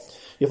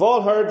You've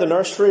all heard the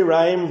nursery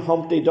rhyme,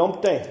 Humpty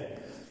Dumpty.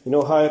 You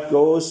know how it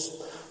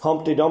goes.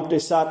 Humpty Dumpty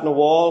sat on a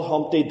wall,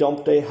 Humpty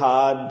Dumpty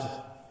had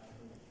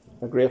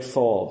a great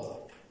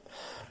fall.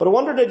 But I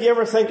wonder, did you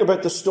ever think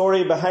about the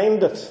story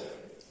behind it?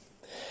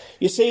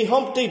 You see,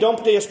 Humpty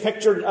Dumpty is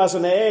pictured as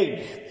an egg.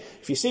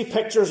 If you see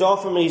pictures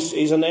of him,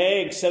 he's an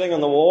egg sitting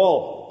on the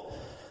wall.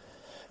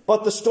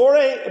 But the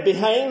story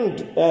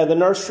behind the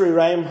nursery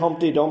rhyme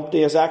Humpty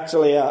Dumpty is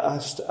actually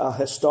a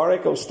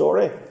historical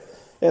story.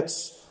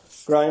 It's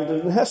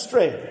grounded in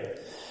history.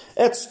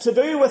 It's to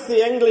do with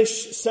the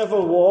English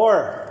Civil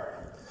War.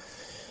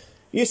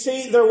 You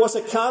see, there was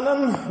a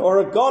cannon or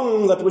a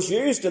gun that was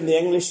used in the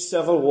English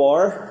Civil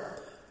War.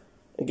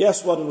 And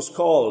guess what it was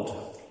called?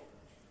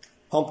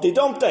 Humpty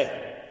Dumpty.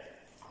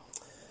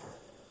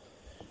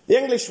 The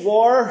English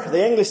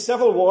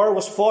Civil War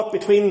was fought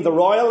between the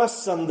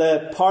Royalists and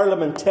the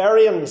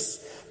Parliamentarians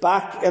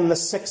back in the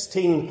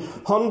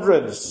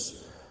 1600s.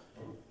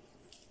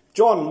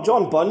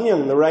 John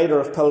Bunyan, the writer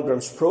of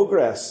Pilgrim's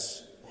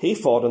Progress, he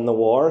fought in the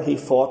war. He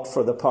fought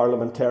for the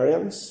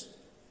Parliamentarians.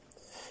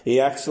 He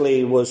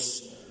actually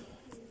was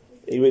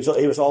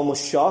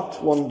almost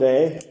shot one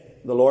day.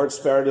 The Lord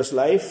spared his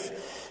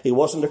life. He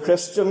wasn't a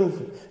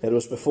Christian. It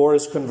was before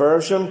his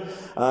conversion.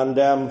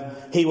 And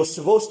he was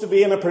supposed to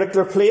be in a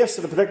particular place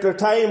at a particular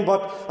time,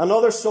 but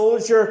another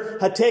soldier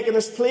had taken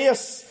his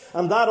place,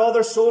 and that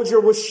other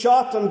soldier was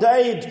shot and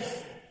died.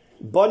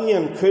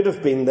 Bunyan could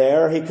have been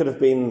there. He could have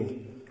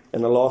been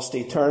in a lost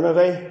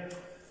eternity.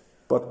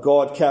 But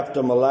God kept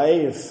him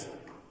alive.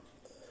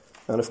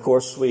 And of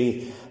course,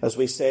 as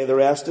we say, the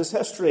rest is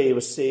history. He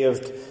was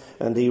saved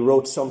and he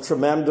wrote some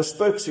tremendous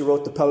books. He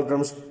wrote the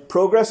Pilgrim's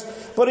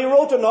Progress. But he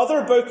wrote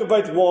another book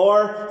about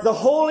war, the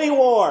Holy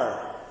War.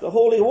 The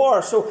Holy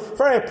War. So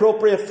very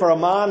appropriate for a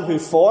man who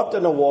fought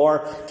in a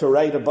war to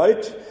write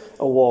about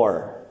a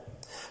war.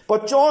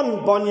 But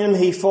John Bunyan,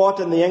 he fought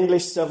in the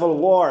English Civil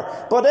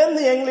War. But in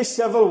the English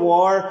Civil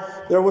War,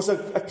 there was a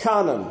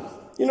cannon.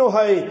 You know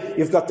how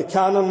you've got the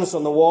cannons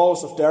on the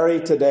walls of Derry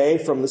today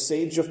from the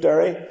siege of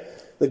Derry?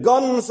 The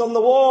guns on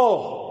the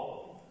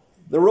wall,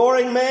 the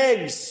roaring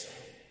Megs.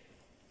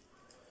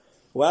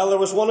 Well, there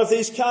was one of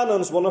these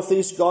cannons, one of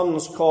these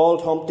guns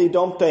called Humpty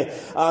Dumpty,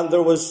 and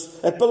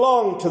it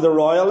belonged to the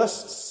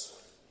Royalists.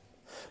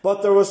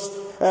 But there was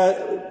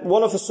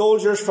one of the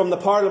soldiers from the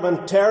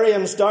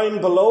Parliamentarians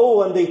down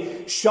below, and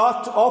he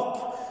shot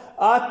up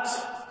at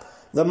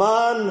the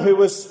man who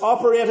was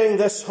operating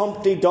this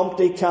Humpty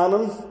Dumpty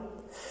cannon.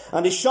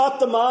 And he shot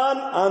the man,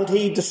 and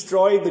he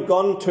destroyed the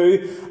gun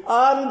too.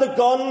 And the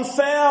gun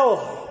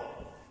fell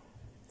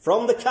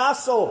from the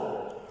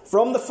castle,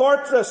 from the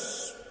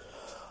fortress.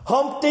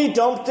 Humpty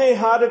Dumpty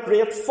had a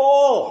great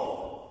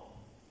fall.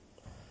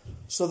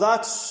 So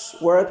that's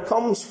where it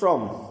comes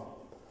from.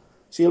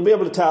 So you'll be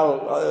able to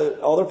tell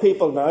other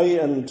people now,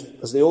 and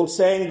as the old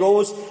saying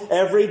goes,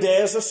 every day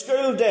is a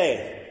school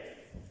day.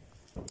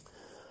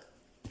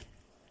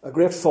 A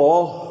great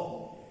fall.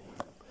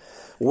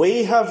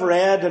 We have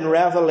read in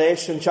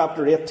Revelation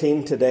chapter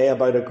 18 today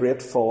about a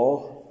great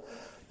fall,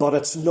 but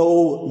it's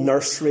no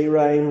nursery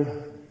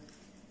rhyme.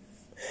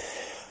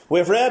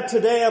 We've read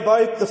today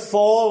about the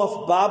fall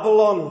of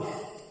Babylon,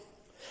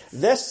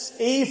 this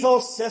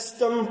evil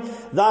system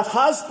that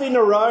has been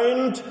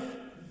around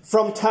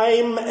from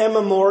time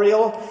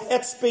immemorial.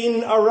 It's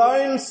been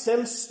around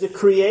since the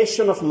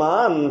creation of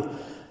man,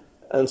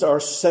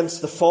 or since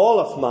the fall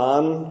of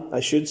man,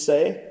 I should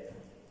say.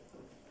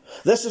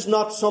 This is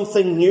not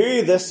something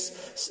new,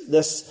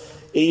 this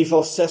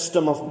evil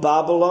system of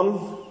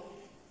Babylon.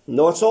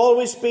 No, it's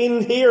always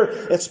been here.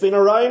 It's been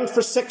around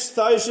for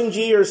 6,000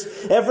 years,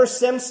 ever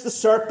since the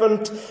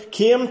serpent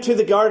came to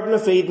the Garden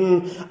of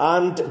Eden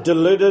and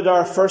deluded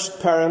our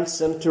first parents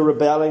into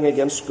rebelling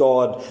against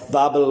God.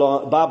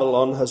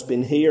 Babylon has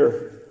been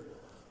here.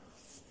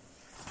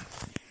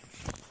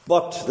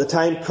 But the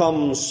time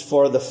comes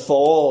for the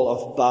fall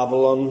of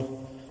Babylon.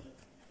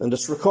 And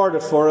it's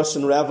recorded for us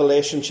in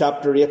Revelation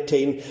chapter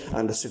 18,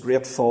 and it's a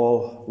great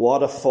fall.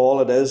 What a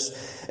fall it is.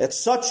 It's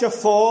such a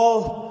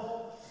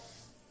fall.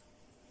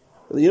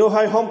 You know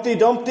how Humpty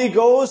Dumpty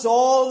goes?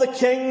 All the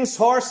king's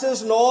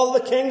horses and all the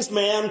king's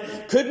men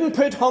couldn't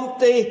put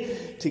Humpty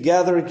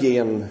together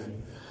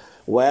again.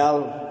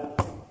 Well,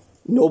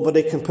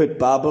 nobody can put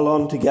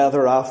Babylon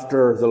together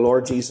after the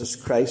Lord Jesus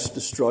Christ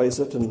destroys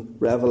it in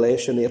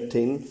Revelation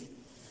 18.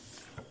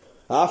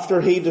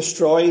 After he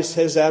destroys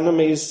his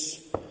enemies,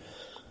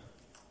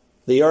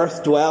 the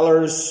earth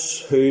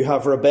dwellers who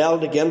have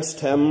rebelled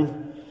against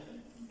him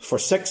for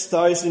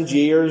 6,000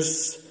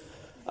 years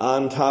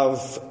and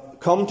have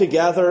come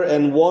together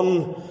in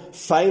one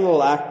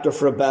final act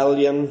of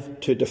rebellion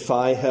to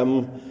defy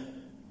him,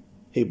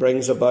 he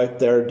brings about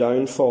their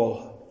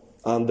downfall,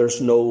 and there's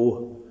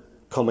no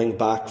coming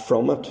back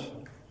from it.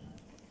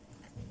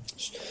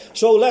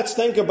 So let's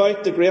think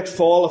about the great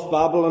fall of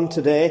Babylon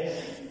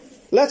today.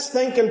 Let's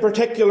think in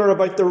particular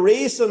about the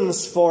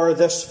reasons for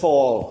this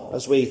fall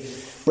as we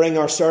bring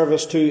our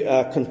service to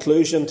a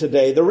conclusion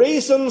today. The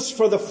reasons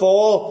for the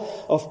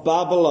fall of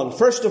Babylon.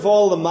 First of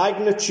all, the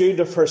magnitude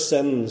of her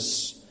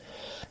sins.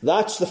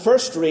 That's the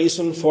first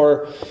reason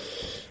for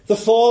the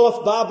fall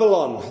of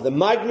Babylon, the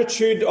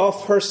magnitude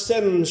of her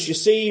sins. You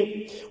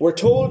see, we're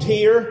told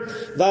here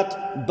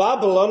that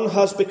Babylon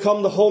has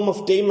become the home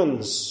of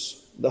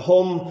demons. The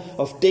home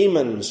of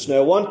demons. Now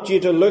I want you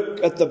to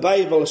look at the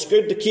Bible. It's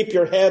good to keep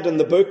your head in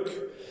the book,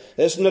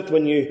 isn't it,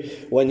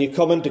 when you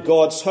come into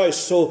God's house?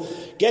 So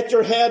get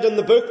your head in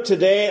the book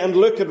today and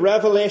look at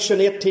Revelation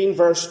 18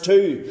 verse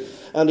 2.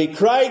 And he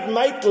cried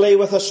mightily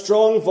with a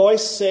strong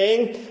voice,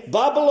 saying,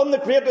 Babylon the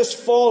great is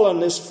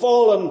fallen,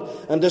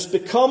 and is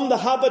become the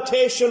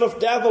habitation of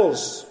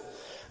devils,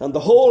 and the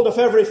hold of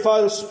every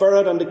foul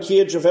spirit, and the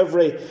cage of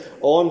every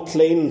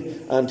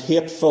unclean and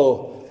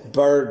hateful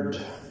bird.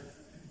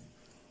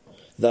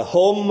 The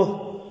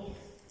home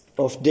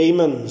of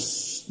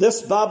demons.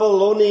 This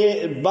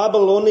Babylonian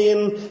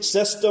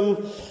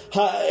system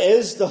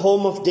is the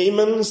home of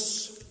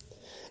demons.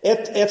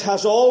 It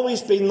has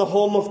always been the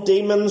home of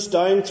demons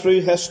down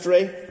through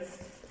history.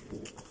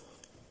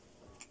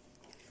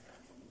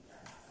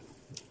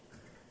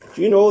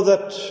 Do you know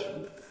that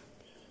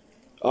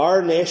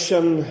our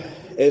nation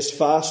is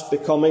fast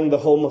becoming the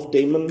home of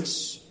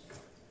demons?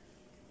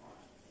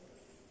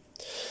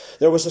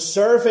 There was a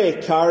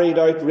survey carried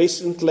out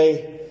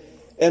recently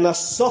in a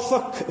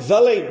Suffolk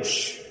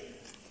village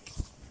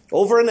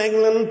over in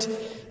England.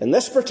 In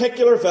this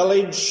particular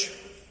village,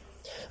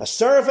 a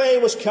survey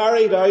was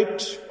carried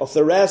out of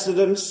the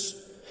residents.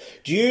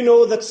 Do you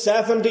know that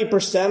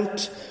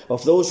 70%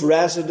 of those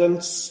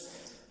residents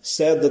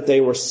said that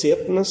they were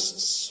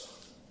Satanists?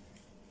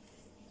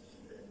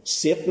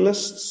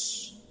 Satanists.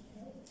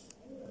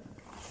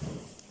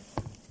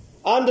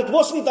 And it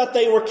wasn't that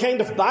they were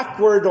kind of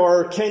backward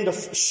or kind of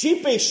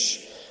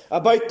sheepish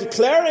about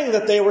declaring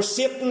that they were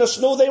Satanists.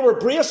 No, they were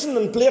brazen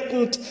and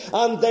blatant,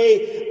 and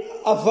they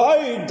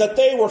avowed that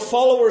they were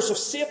followers of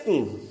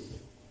Satan.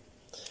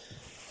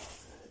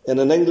 In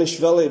an English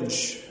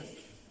village,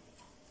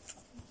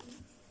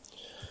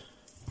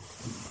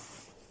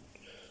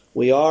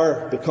 we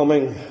are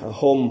becoming a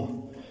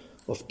home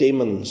of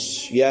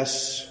demons.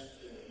 Yes,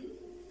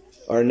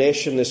 our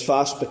nation is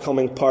fast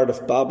becoming part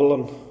of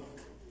Babylon.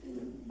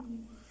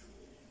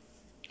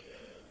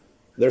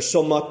 There's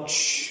so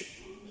much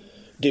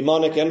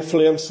demonic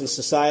influence in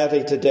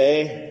society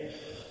today.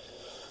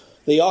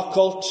 The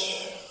occult,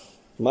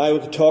 we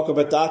could talk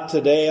about that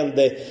today, and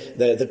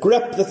the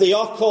grip that the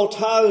occult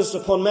has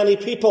upon many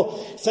people.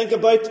 Think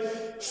about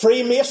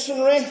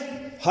Freemasonry.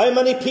 How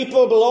many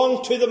people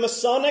belong to the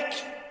Masonic?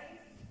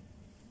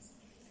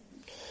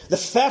 The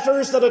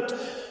fetters that it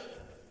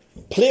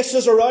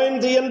places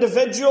around the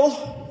individual.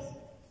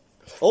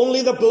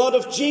 Only the blood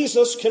of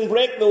Jesus can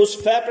break those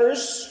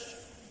fetters.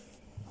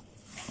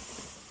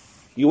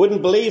 You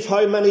wouldn't believe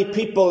how many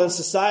people in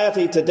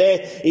society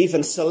today,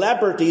 even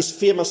celebrities,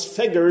 famous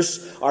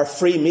figures, are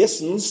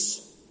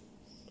Freemasons.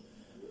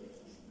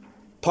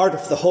 Part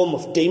of the home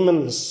of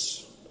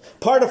demons.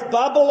 Part of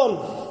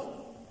Babylon.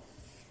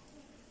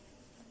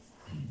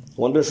 I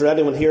wonder, is there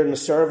anyone here in the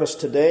service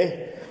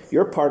today?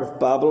 You're part of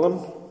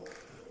Babylon.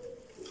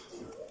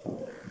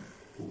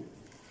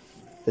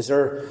 Is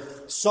there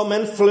some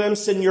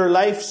influence in your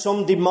life,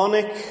 some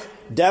demonic,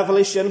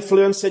 devilish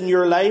influence in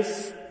your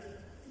life?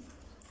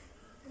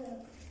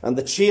 And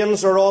the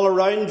chains are all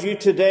around you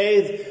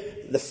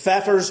today. The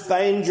fetters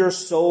bind your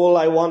soul.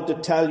 I want to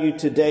tell you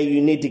today,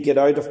 you need to get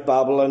out of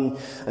Babylon,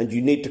 and you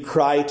need to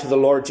cry to the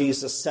Lord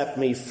Jesus, set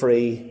me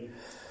free.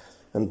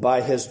 And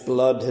by his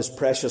blood, his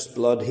precious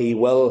blood, he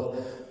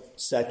will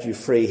set you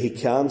free. He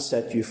can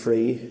set you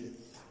free.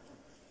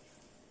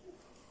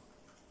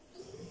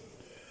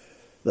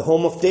 The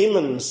home of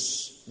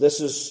demons. This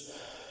is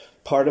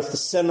part of the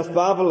sin of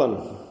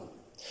Babylon.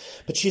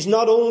 But she's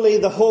not only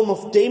the home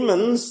of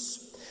demons,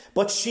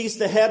 but she's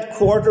the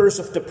headquarters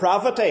of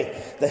depravity.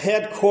 The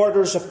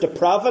headquarters of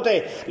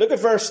depravity. Look at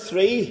verse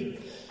 3.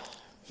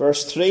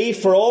 Verse 3,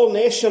 for all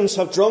nations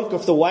have drunk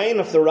of the wine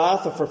of the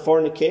wrath of her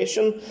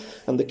fornication,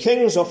 and the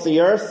kings of the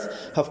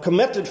earth have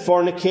committed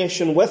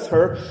fornication with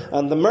her,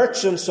 and the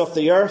merchants of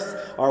the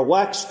earth are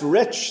waxed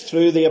rich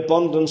through the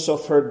abundance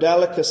of her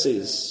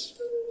delicacies.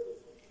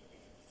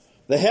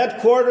 The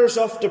headquarters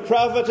of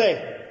depravity.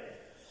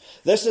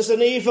 This is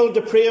an evil,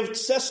 depraved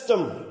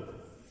system.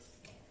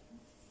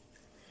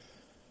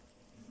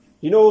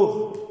 You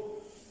know,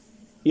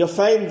 you'll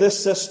find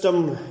this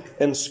system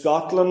in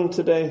Scotland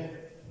today.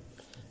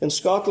 In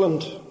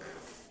Scotland.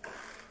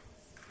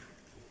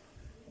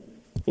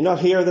 You not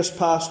hear this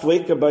past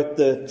week about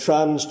the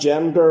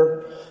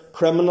transgender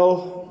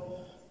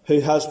criminal who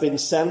has been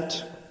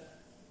sent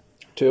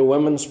to a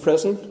women's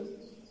prison?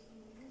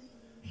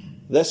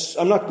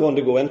 I'm not going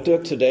to go into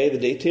it today, the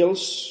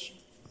details.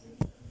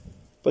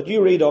 But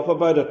you read up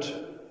about it.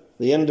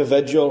 The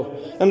individual,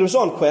 and it was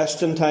on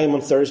Question Time on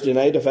Thursday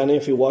night, if any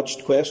of you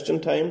watched Question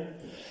Time.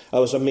 I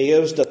was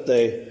amazed at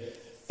the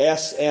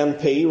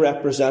SNP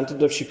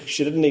representative.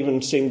 She didn't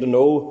even seem to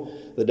know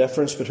the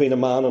difference between a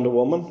man and a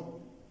woman.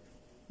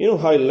 You know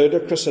how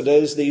ludicrous it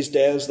is these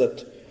days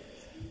that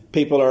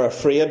people are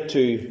afraid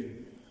to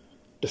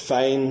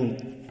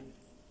define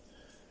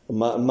a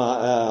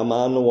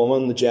man, a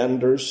woman, the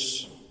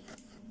genders.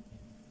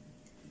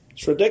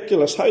 It's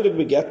ridiculous. How did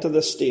we get to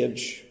this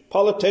stage?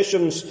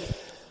 Politicians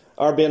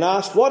are being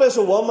asked, what is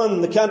a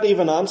woman? They can't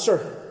even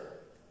answer.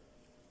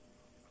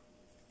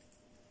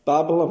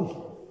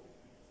 Babylon.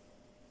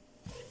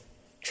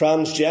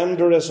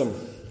 Transgenderism.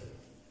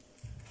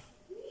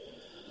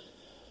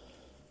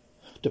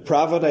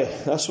 Depravity.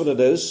 That's what it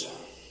is.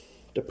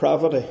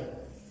 Depravity.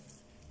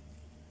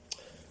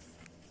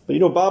 But you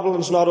know,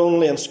 Babylon's not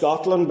only in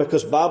Scotland,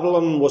 because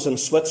Babylon was in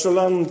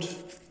Switzerland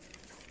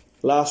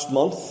last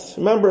month.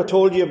 Remember I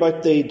told you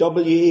about the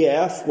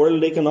WEF,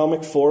 World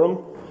Economic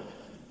Forum?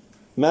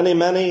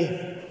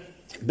 Many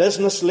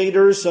business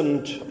leaders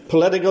and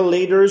political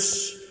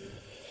leaders,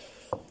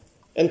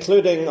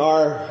 including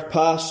our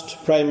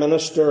past Prime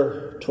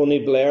Minister, Tony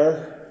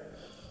Blair.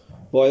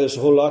 Boy, there's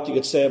a whole lot you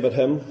could say about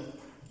him.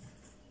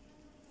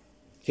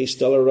 He's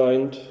still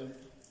around.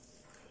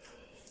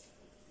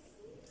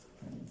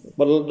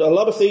 But a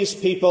lot of these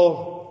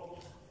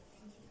people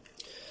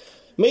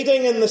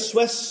meeting in the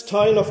Swiss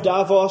town of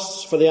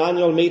Davos for the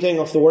annual meeting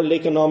of the World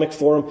Economic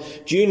Forum,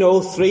 do you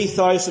know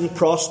 3,000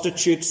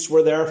 prostitutes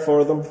were there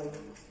for them?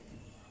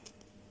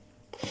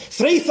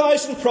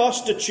 3,000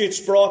 prostitutes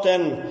brought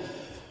in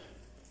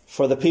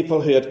for the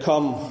people who had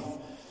come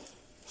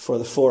for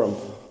the forum.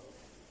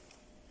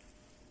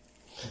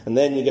 And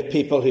then you get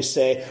people who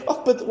say,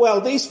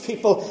 these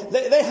people,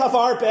 they have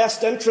our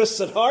best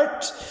interests at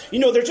heart. You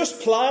know, they're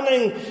just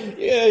planning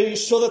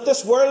so that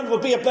this world will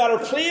be a better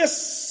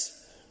place.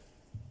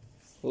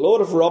 A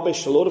load of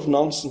rubbish, a load of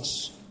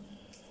nonsense.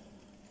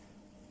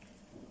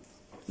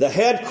 The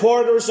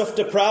headquarters of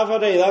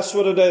depravity, that's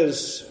what it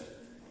is.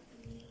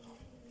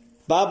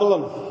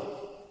 Babylon.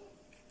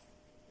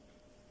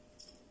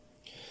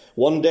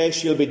 One day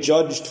she'll be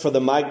judged for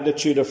the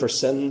magnitude of her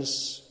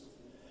sins.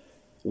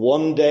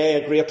 One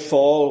day a great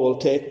fall will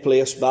take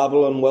place.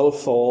 Babylon will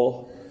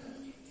fall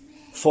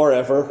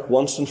forever,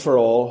 once and for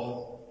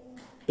all,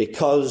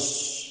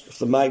 because of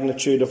the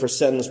magnitude of her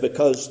sins,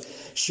 because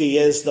she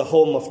is the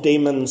home of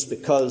demons,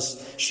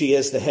 because she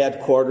is the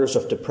headquarters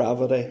of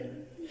depravity.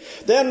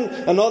 Then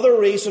another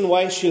reason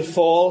why she'll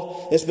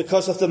fall is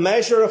because of the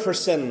measure of her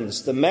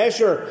sins. The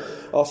measure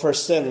of her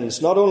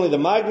sins. Not only the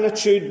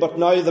magnitude, but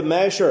now the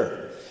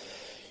measure.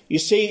 You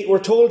see, we're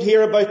told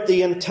here about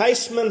the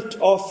enticement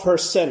of her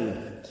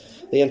sin.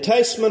 The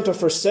enticement of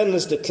her sin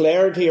is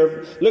declared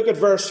here. Look at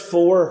verse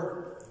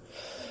 4.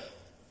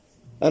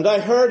 And I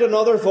heard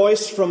another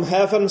voice from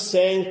heaven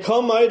saying,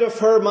 Come out of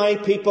her, my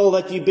people,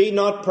 that ye be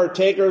not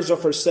partakers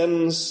of her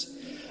sins,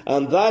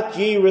 and that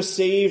ye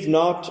receive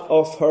not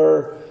of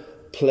her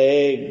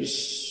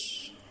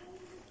plagues.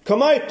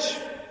 Come out.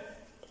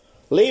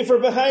 Leave her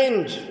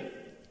behind.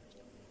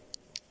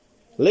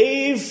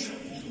 Leave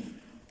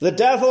the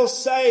devil's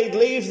side.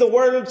 Leave the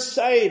world's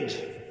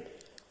side.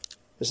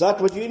 Is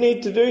that what you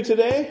need to do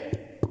today?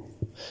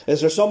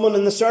 Is there someone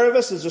in the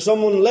service? Is there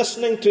someone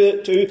listening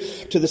to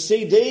the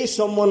CD?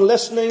 Someone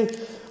listening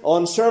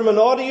on sermon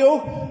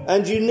audio?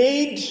 And you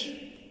need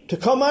to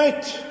come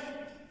out.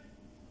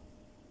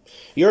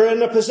 You're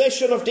in a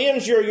position of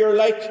danger. You're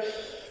like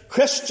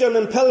Christian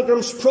in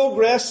Pilgrim's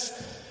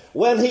Progress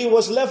when he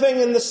was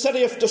living in the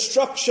city of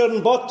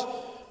destruction, but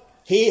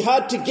he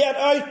had to get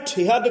out.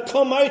 He had to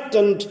come out,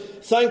 and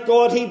thank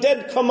God he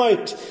did come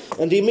out,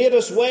 and he made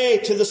his way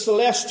to the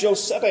celestial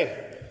city.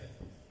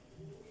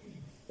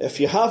 If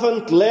you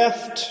haven't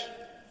left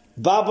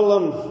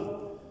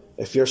Babylon,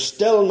 if you're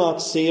still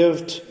not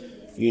saved,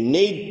 you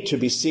need to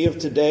be saved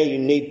today. You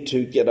need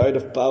to get out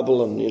of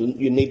Babylon.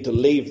 You need to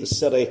leave the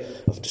city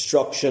of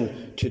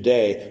destruction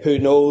today. Who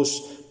knows,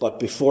 but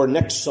before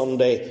next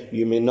Sunday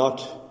you may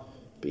not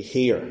be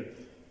here.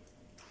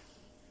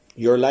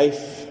 Your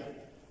life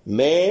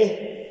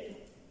may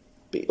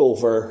be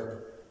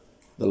over.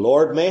 The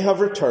Lord may have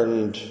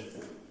returned,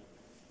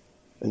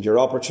 and your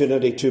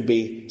opportunity to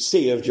be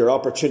saved, your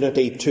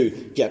opportunity to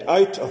get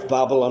out of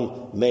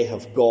Babylon may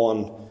have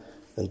gone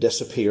and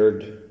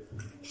disappeared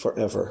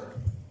forever.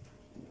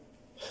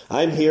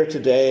 I'm here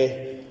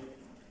today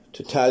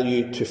to tell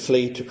you to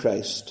flee to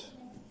Christ.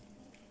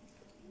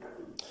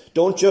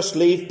 Don't just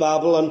leave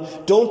Babylon.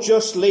 Don't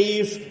just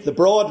leave the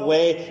broad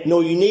way. No,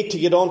 you need to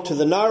get onto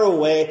the narrow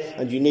way,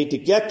 and you need to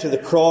get to the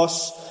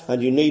cross,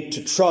 and you need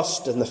to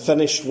trust in the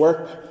finished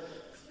work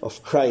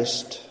of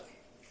Christ.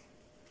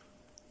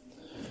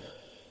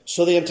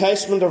 So the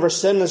enticement of her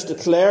sin is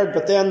declared,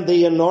 but then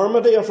the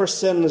enormity of her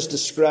sin is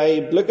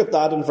described. Look at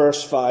that in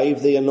verse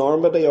 5. The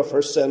enormity of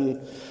her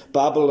sin,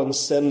 Babylon's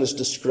sin, is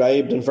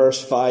described in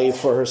verse 5.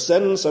 For her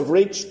sins have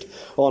reached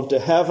unto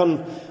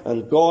heaven,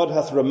 and God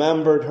hath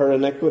remembered her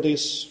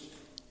iniquities.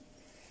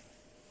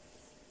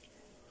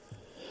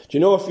 Do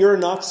you know, if you're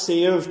not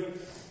saved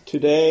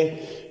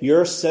today,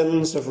 your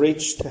sins have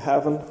reached to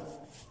heaven.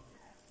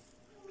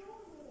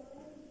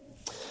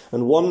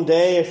 And one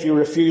day, if you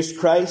refuse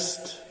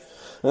Christ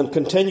and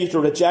continue to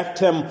reject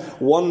him,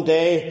 one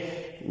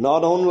day,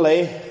 not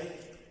only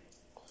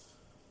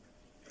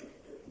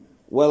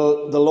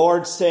will the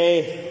Lord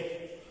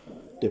say,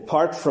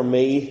 Depart from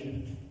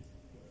me,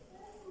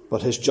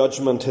 but his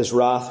judgment, his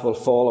wrath will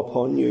fall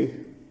upon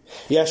you.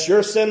 Yes,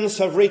 your sins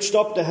have reached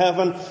up to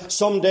heaven.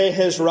 Someday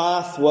his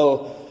wrath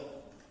will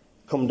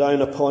come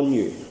down upon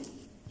you.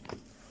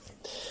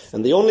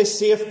 And the only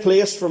safe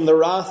place from the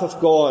wrath of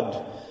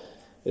God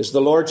is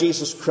the Lord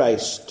Jesus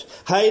Christ.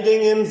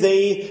 Hiding in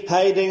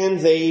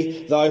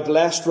thee, thou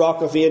blessed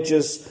rock of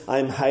ages,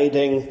 I'm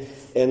hiding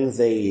in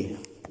thee.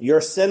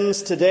 Your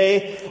sins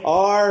today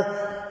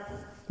are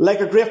like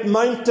a great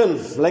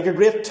mountain, like a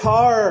great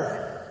tower.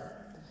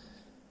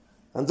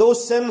 And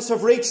those sins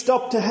have reached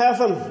up to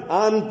heaven,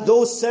 and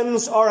those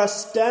sins are a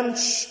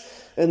stench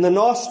in the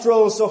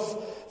nostrils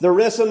of the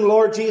risen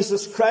Lord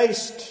Jesus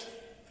Christ.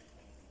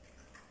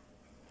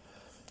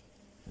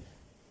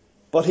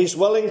 But he's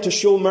willing to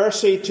show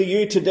mercy to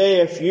you today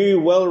if you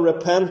will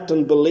repent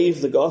and believe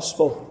the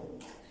gospel.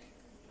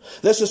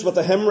 This is what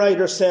the hymn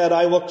writer said,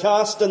 I will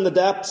cast in the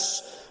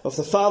depths of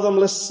the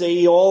fathomless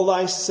sea all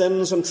thy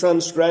sins and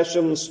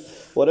transgressions,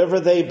 whatever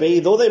they be,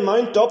 though they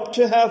mount up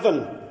to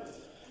heaven,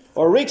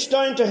 or reach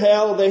down to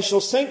hell, they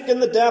shall sink in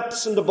the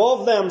depths, and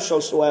above them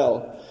shall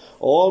swell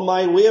all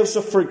my waves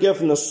of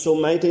forgiveness, so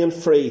mighty and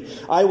free.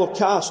 I will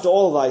cast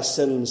all thy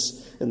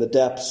sins in the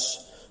depths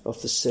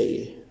of the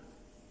sea.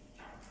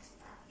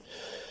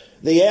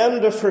 The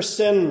end of her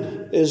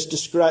sin is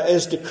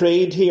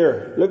decreed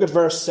here. Look at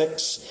verse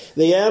 6.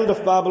 The end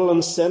of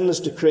Babylon's sin is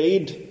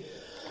decreed.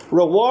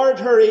 Reward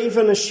her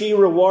even as she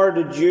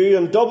rewarded you,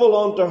 and double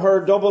unto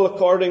her, double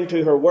according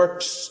to her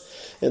works.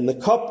 In the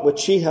cup which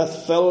she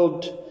hath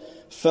filled,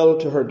 fill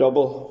to her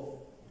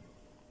double.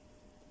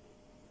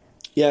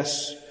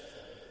 Yes,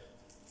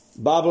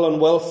 Babylon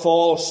will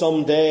fall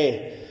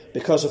someday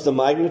because of the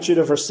magnitude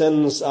of her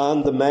sins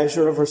and the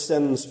measure of her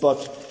sins.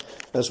 But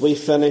as we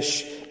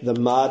finish the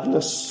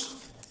madness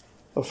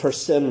of her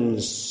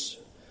sins,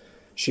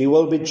 she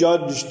will be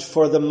judged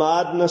for the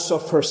madness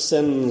of her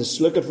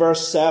sins. Look at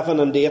verse 7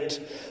 and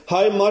 8.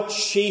 How much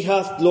she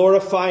hath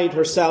glorified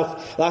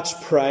herself. That's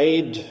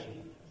pride.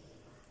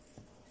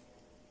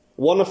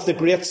 One of the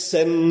great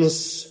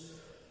sins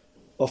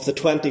of the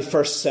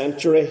 21st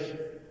century,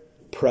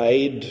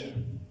 pride.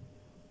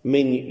 I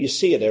mean, you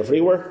see it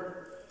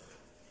everywhere.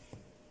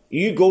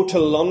 You go to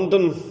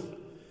London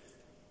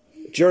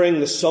during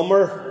the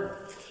summer,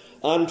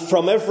 and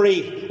from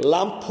every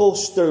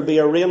lamppost there'll be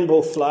a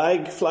rainbow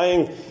flag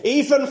flying,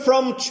 even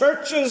from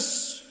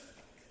churches.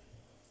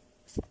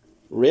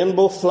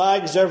 Rainbow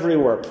flags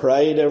everywhere,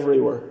 pride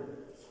everywhere.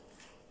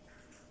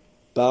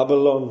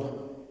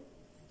 Babylon.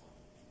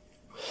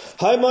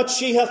 How much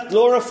she hath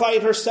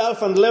glorified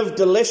herself and lived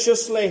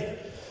deliciously.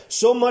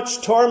 So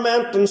much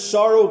torment and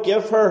sorrow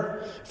give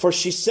her. For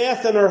she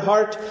saith in her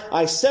heart,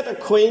 I sit a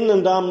queen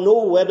and am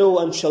no widow,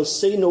 and shall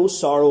see no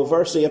sorrow.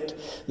 Verse 8.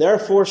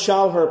 Therefore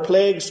shall her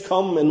plagues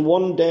come in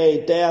one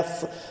day,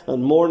 death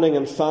and mourning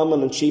and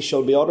famine, and she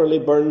shall be utterly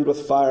burned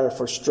with fire.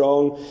 For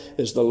strong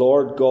is the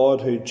Lord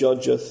God who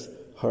judgeth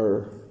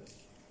her.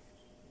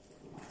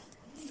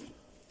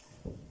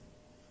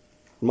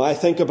 I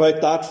think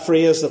about that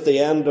phrase at the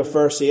end of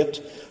verse 8.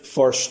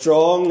 For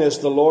strong is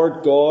the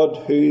Lord God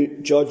who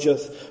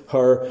judgeth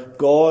her.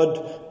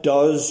 God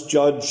does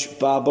judge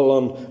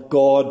Babylon.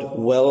 God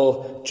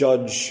will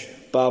judge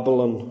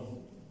Babylon.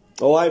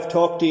 Oh, I've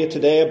talked to you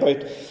today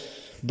about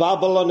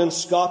Babylon in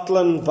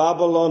Scotland,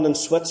 Babylon in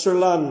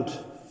Switzerland.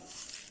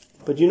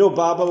 But you know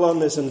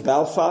Babylon is in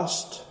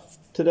Belfast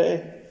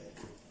today.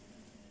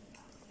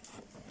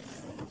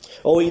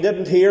 Oh, you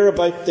didn't hear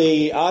about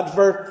the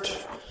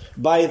advert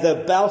by the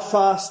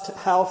Belfast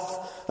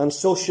Health and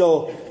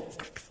Social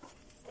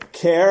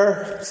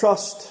Care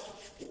Trust.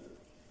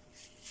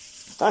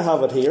 I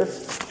have it here.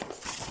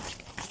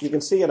 You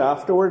can see it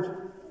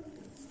afterward.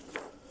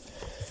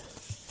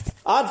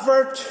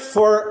 Advert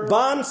for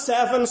Band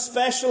 7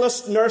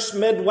 Specialist Nurse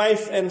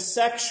Midwife in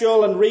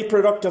Sexual and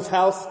Reproductive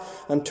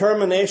Health and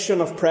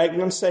Termination of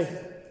Pregnancy.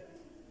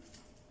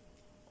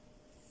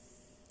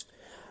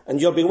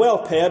 And you'll be well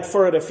paid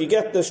for it if you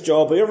get this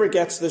job. Whoever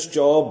gets this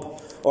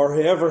job, or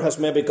whoever has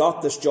maybe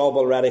got this job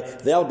already,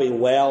 they'll be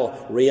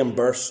well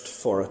reimbursed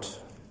for it.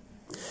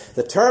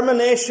 The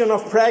termination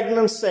of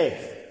pregnancy,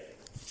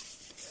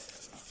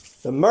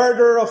 the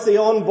murder of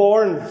the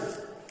unborn.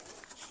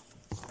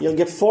 You'll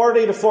get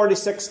 £40,000 to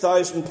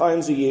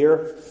 £46,000 a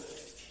year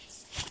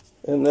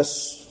in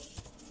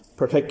this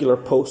particular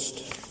post.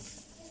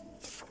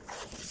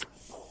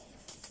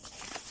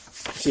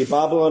 See,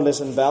 Babylon is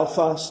in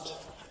Belfast.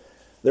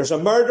 There's a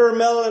murder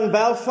mill in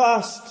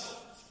Belfast.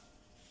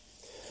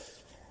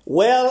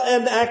 Well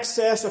in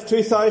excess of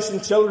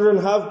 2,000 children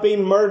have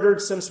been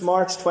murdered since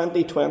March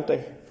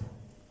 2020.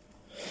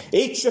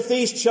 Each of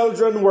these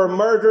children were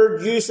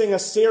murdered using a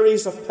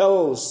series of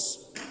pills.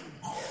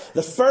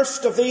 The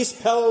first of these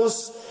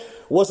pills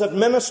was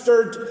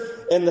administered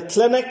in the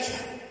clinic.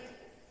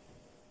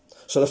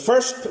 So the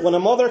first, when a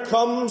mother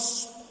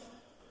comes,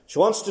 she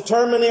wants to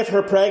terminate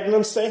her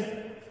pregnancy,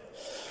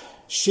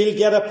 she'll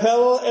get a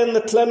pill in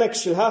the clinic.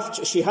 She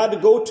had to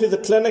go to the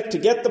clinic to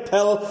get the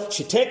pill.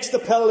 She takes the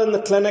pill in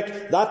the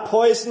clinic. That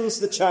poisons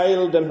the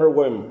child in her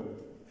womb.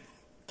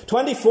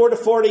 24 to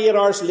 48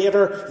 hours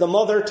later, the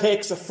mother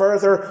takes a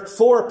further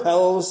 4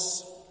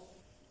 pills,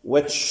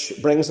 which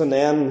brings an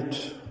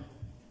end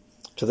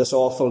to this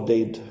awful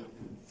deed.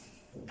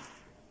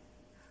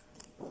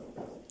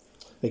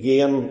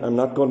 Again, I'm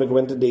not going to go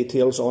into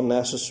details,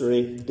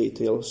 unnecessary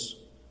details.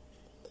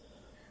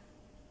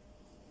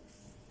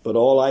 But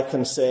all I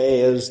can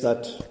say is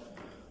that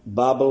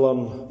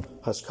Babylon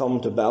has come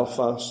to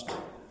Belfast.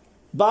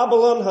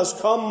 Babylon has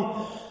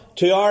come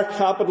to our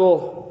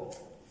capital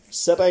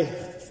city.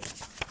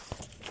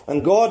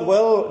 And God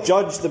will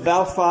judge the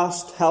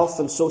Belfast Health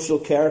and Social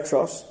Care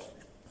Trust,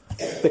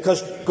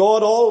 because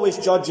God always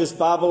judges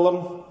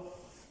Babylon.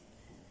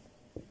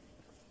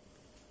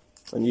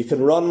 And you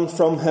can run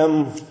from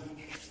him,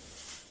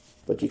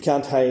 but you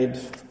can't hide.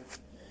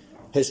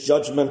 His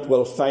judgment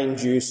will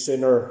find you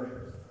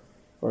sooner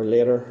or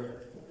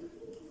later.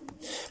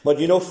 But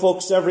you know,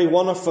 folks, every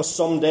one of us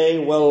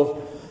someday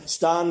will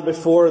stand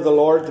before the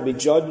Lord to be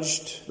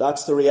judged.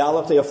 That's the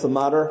reality of the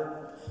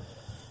matter.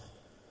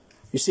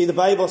 You see, the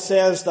Bible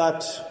says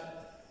that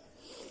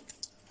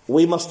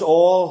we must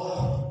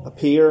all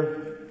appear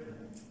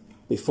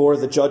before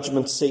the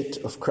judgment seat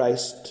of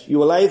Christ. You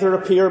will either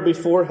appear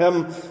before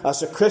him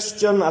as a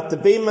Christian at the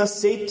Bema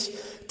seat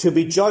to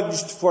be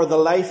judged for the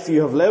life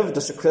you have lived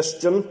as a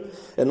Christian.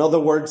 In other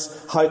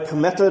words, how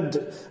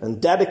committed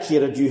and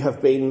dedicated you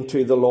have been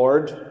to the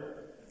Lord.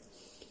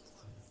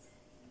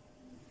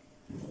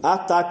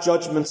 At that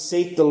judgment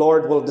seat, the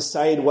Lord will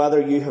decide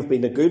whether you have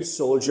been a good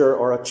soldier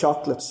or a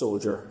chocolate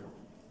soldier.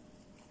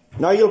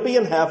 Now, you'll be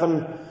in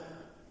heaven,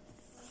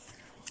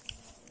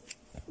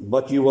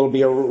 but you will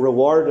be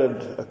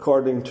rewarded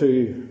according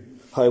to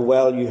how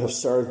well you have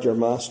served your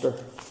master.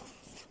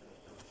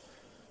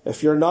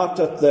 If you're not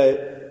at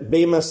the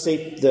Bema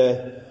seat,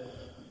 the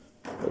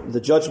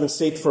judgment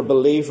seat for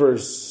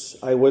believers,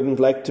 I wouldn't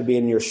like to be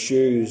in your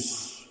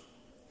shoes.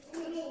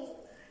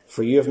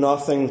 For you have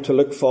nothing to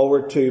look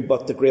forward to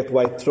but the great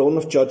white throne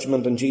of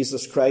judgment, and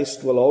Jesus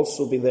Christ will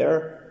also be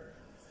there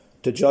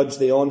to judge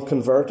the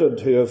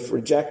unconverted who have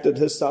rejected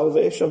his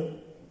salvation.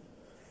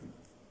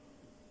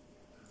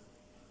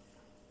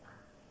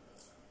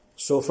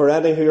 So for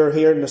any who are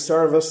here in the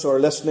service or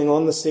listening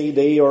on the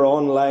CD or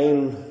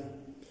online,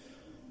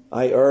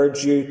 I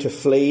urge you to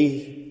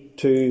flee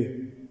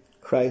to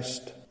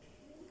Christ.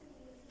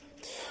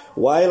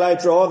 While I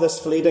draw this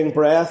fleeting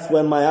breath,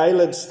 when my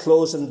eyelids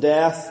close in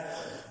death,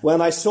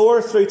 when I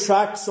soar through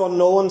tracts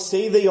unknown,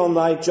 see thee on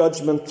thy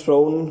judgment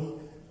throne,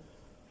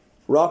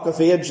 Rock of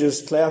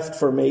Ages cleft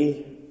for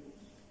me,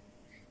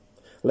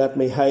 let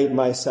me hide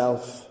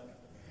myself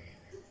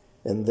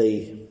in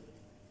thee.